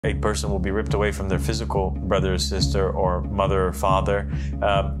A person will be ripped away from their physical brother or sister or mother or father,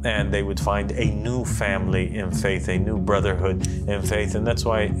 and they would find a new family in faith, a new brotherhood in faith. And that's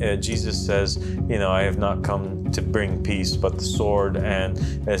why Jesus says, I have not come to bring peace but the sword, and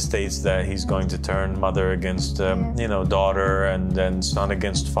states that he's going to turn mother against daughter, and then son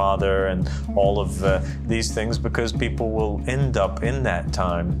against father, and all of these things, because people will end up in that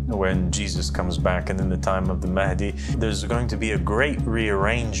time when Jesus comes back, and in the time of the Mahdi, there's going to be a great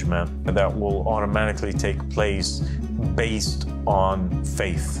rearrangement that will automatically take place based on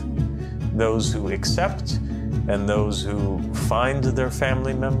faith. Those who accept and those who find their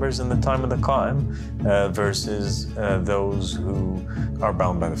family members in the time of the Qa'im versus those who are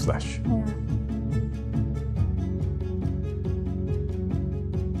bound by the flesh. Yeah.